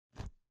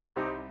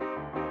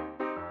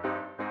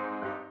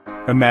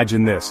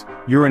Imagine this,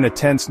 you're in a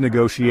tense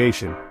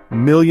negotiation,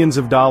 millions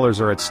of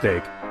dollars are at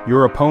stake,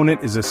 your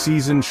opponent is a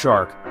seasoned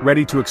shark,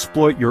 ready to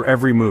exploit your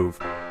every move.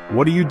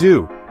 What do?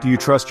 Do you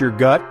trust your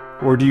gut,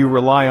 or do you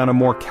rely on a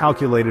more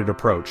calculated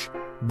approach?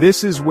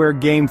 This is where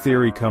game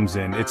theory comes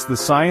in. It's the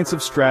science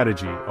of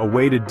strategy, a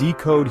way to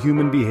decode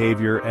human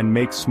behavior and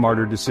make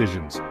smarter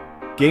decisions.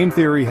 Game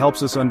theory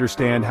helps us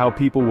understand how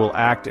people will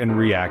act and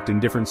react in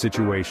different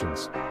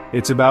situations.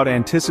 It's about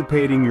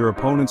anticipating your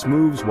opponent's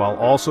moves while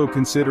also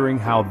considering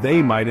how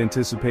they might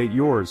anticipate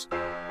yours.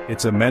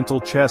 It's a mental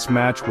chess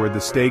match where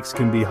the stakes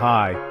can be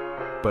high,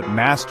 but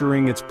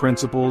mastering its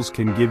principles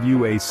can give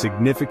you a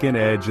significant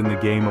edge in the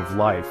game of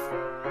life.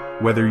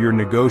 Whether you're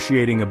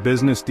negotiating a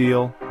business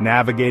deal,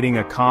 navigating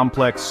a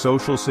complex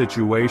social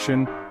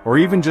situation, or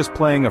even just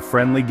playing a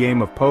friendly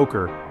game of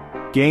poker,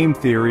 game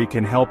theory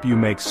can help you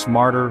make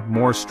smarter,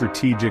 more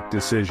strategic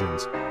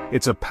decisions.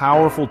 It's a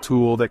powerful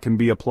tool that can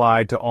be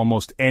applied to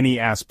almost any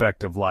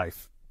aspect of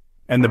life.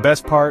 And the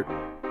best part?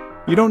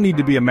 You don't need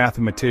to be a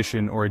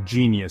mathematician or a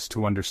genius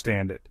to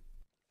understand it.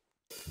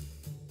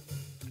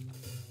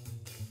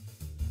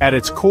 At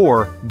its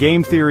core,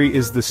 game theory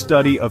is the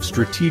study of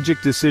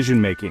strategic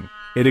decision-making.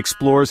 It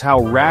explores how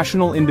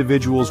rational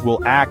individuals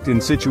will act in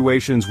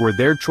situations where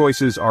their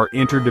choices are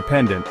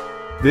interdependent.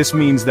 This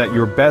means that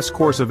your best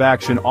course of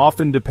action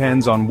often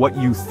depends on what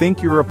you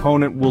think your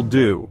opponent will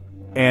do,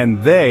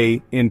 and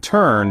they, in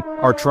turn,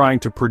 are trying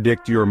to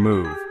predict your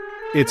move.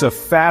 It's a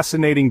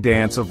fascinating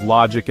dance of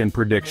logic and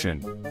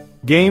prediction.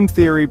 Game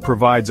theory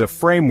provides a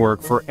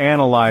framework for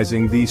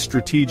analyzing these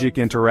strategic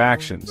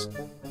interactions.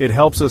 It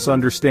helps us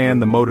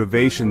understand the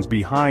motivations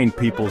behind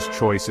people's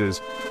choices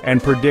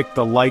and predict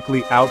the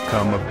likely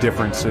outcome of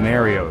different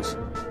scenarios.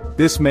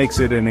 This makes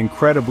it an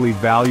incredibly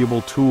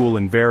valuable tool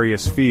in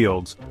various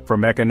fields,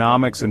 from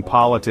economics and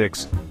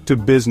politics to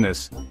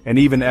business and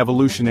even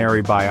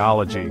evolutionary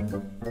biology.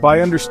 By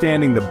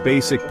understanding the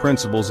basic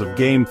principles of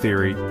game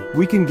theory,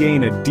 we can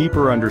gain a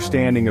deeper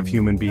understanding of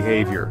human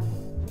behavior.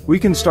 We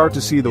can start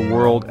to see the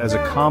world as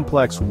a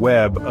complex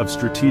web of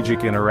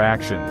strategic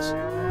interactions,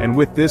 and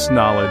with this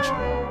knowledge,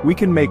 we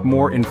can make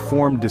more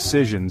informed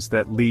decisions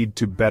that lead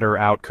to better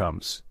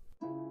outcomes.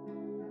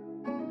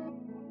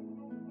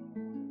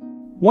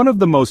 One of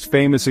the most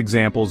famous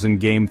examples in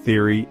game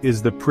theory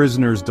is the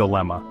prisoner's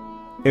dilemma.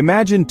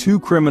 Imagine two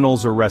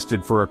criminals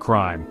arrested for a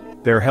crime.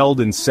 They're held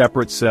in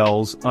separate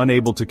cells,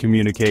 unable to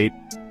communicate.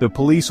 The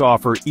police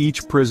offer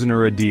each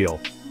prisoner a deal.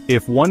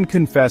 If one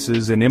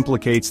confesses and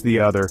implicates the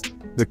other,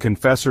 the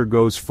confessor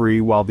goes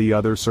free while the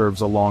other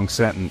serves a long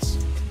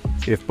sentence.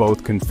 If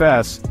both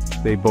confess,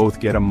 they both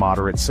get a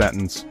moderate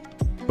sentence.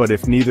 But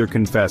if neither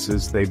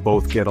confesses, they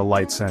both get a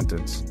light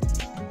sentence.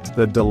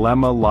 The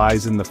dilemma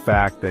lies in the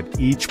fact that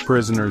each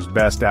prisoner's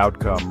best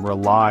outcome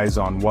relies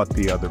on what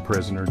the other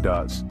prisoner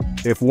does.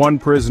 If one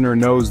prisoner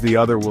knows the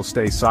other will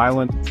stay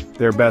silent,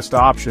 their best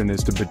option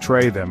is to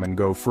betray them and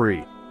go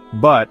free.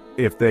 But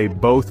if they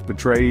both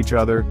betray each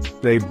other,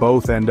 they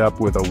both end up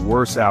with a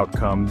worse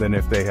outcome than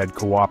if they had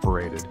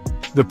cooperated.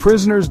 The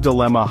prisoner's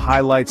dilemma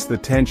highlights the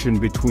tension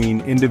between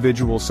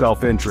individual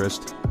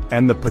self-interest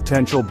and the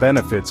potential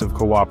benefits of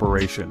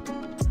cooperation.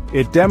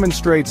 It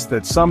demonstrates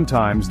that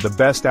sometimes the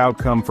best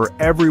outcome for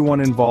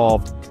everyone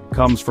involved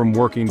comes from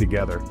working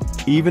together,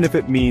 even if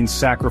it means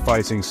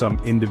sacrificing some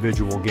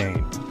individual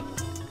gain.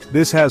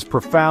 This has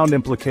profound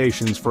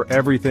implications for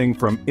everything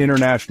from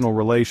international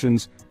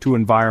relations to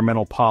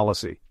environmental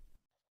policy.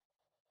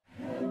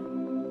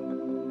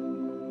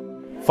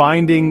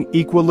 Finding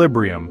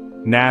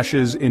equilibrium,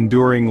 Nash's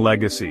enduring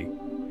legacy.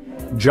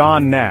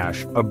 John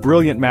Nash, a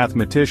brilliant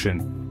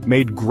mathematician,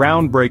 made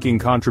groundbreaking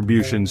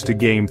contributions to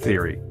game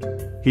theory.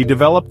 He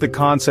developed the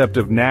concept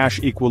of Nash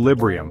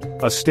Equilibrium,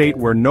 a state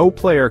where no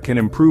player can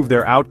improve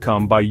their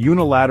outcome by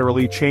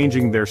unilaterally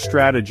changing their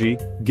strategy,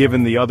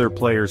 given the other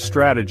player's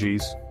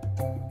strategies.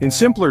 In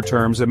simpler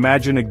terms,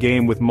 imagine a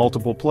game with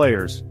multiple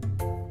players.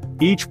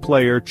 Each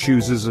player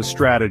chooses a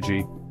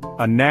strategy.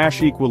 A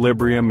Nash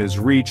equilibrium is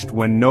reached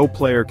when no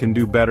player can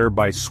do better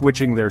by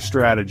switching their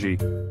strategy,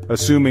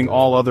 assuming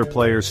all other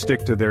players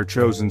stick to their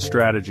chosen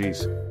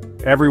strategies.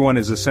 Everyone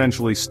is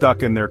essentially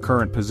stuck in their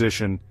current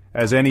position,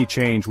 as any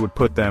change would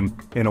put them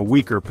in a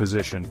weaker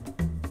position.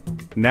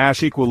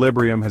 Nash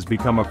equilibrium has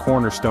become a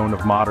cornerstone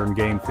of modern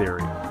game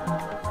theory.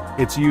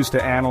 It's used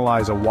to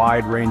analyze a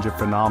wide range of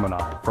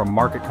phenomena, from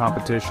market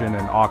competition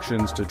and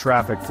auctions to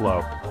traffic flow,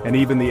 and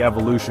even the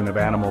evolution of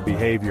animal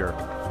behavior.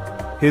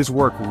 His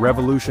work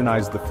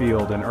revolutionized the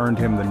field and earned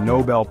him the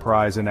Nobel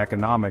Prize in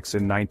Economics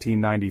in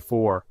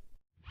 1994.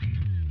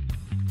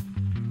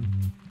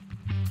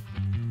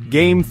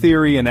 Game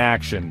theory in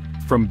action,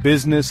 from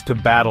business to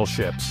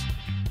battleships.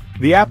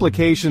 The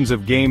applications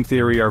of game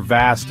theory are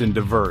vast and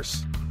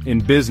diverse. In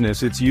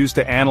business, it's used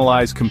to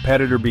analyze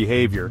competitor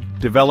behavior,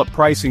 develop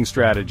pricing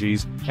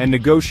strategies, and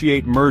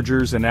negotiate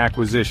mergers and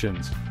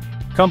acquisitions.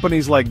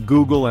 Companies like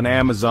Google and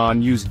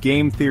Amazon use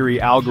game theory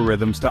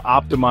algorithms to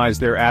optimize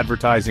their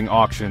advertising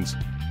auctions,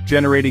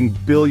 generating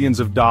billions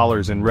of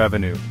dollars in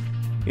revenue.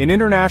 In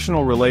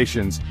international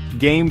relations,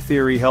 game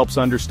theory helps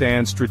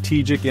understand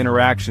strategic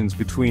interactions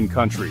between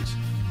countries.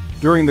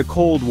 During the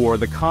Cold War,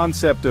 the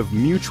concept of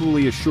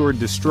mutually assured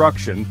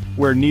destruction,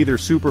 where neither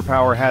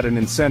superpower had an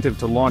incentive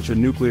to launch a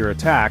nuclear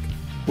attack,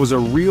 was a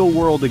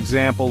real-world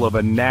example of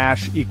a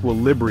Nash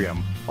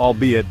equilibrium,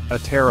 albeit a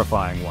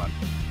terrifying one.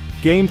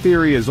 Game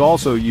theory is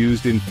also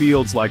used in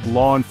fields like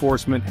law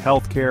enforcement,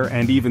 healthcare,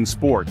 and even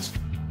sports.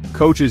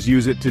 Coaches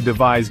use it to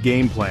devise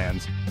game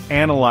plans,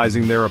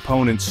 analyzing their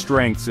opponent's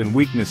strengths and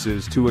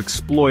weaknesses to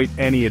exploit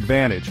any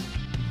advantage.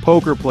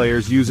 Poker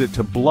players use it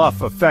to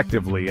bluff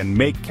effectively and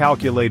make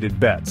calculated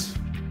bets.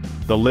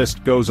 The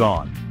list goes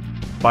on.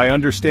 By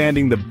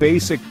understanding the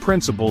basic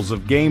principles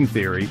of game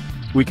theory,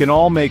 we can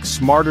all make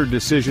smarter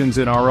decisions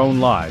in our own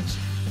lives.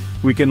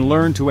 We can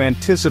learn to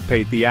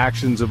anticipate the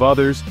actions of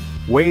others,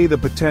 weigh the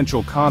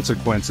potential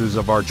consequences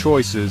of our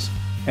choices,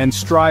 and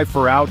strive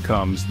for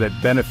outcomes that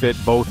benefit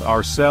both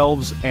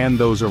ourselves and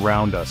those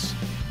around us.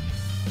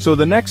 So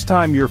the next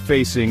time you're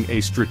facing a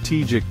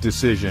strategic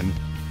decision,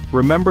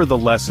 remember the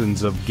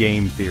lessons of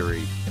game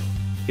theory.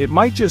 It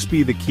might just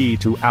be the key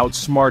to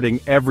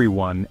outsmarting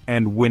everyone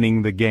and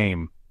winning the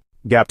game.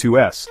 Gap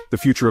 2S, the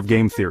future of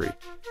game theory.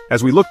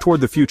 As we look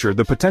toward the future,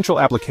 the potential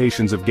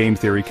applications of game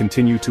theory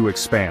continue to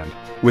expand.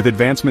 With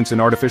advancements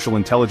in artificial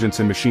intelligence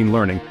and machine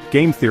learning,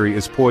 game theory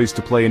is poised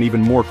to play an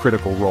even more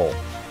critical role.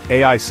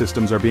 AI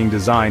systems are being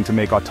designed to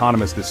make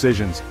autonomous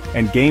decisions,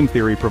 and game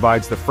theory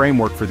provides the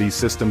framework for these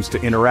systems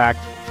to interact,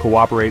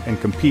 cooperate,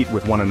 and compete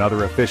with one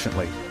another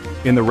efficiently.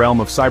 In the realm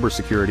of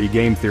cybersecurity,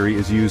 game theory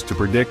is used to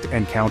predict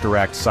and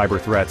counteract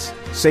cyber threats,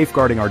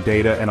 safeguarding our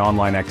data and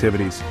online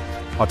activities.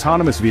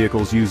 Autonomous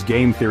vehicles use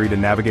game theory to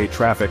navigate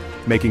traffic,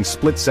 making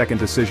split-second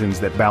decisions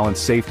that balance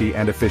safety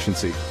and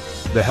efficiency.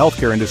 The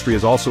healthcare industry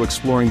is also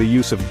exploring the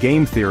use of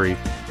game theory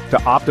to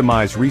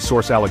optimize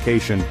resource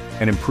allocation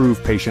and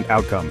improve patient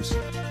outcomes.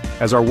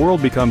 As our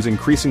world becomes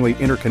increasingly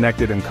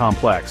interconnected and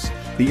complex,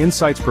 the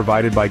insights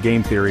provided by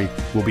game theory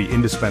will be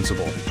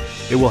indispensable.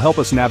 It will help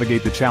us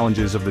navigate the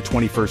challenges of the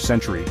 21st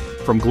century,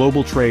 from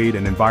global trade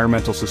and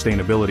environmental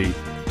sustainability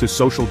to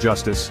social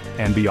justice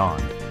and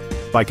beyond.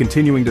 By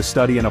continuing to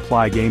study and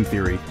apply game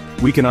theory,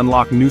 we can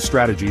unlock new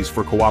strategies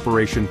for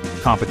cooperation,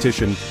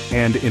 competition,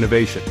 and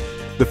innovation.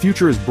 The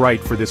future is bright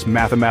for this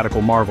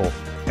mathematical marvel,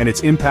 and its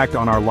impact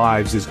on our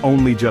lives is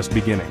only just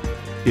beginning.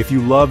 If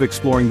you love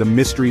exploring the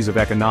mysteries of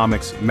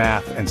economics,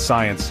 math, and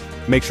science,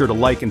 make sure to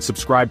like and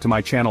subscribe to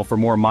my channel for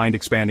more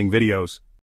mind-expanding videos.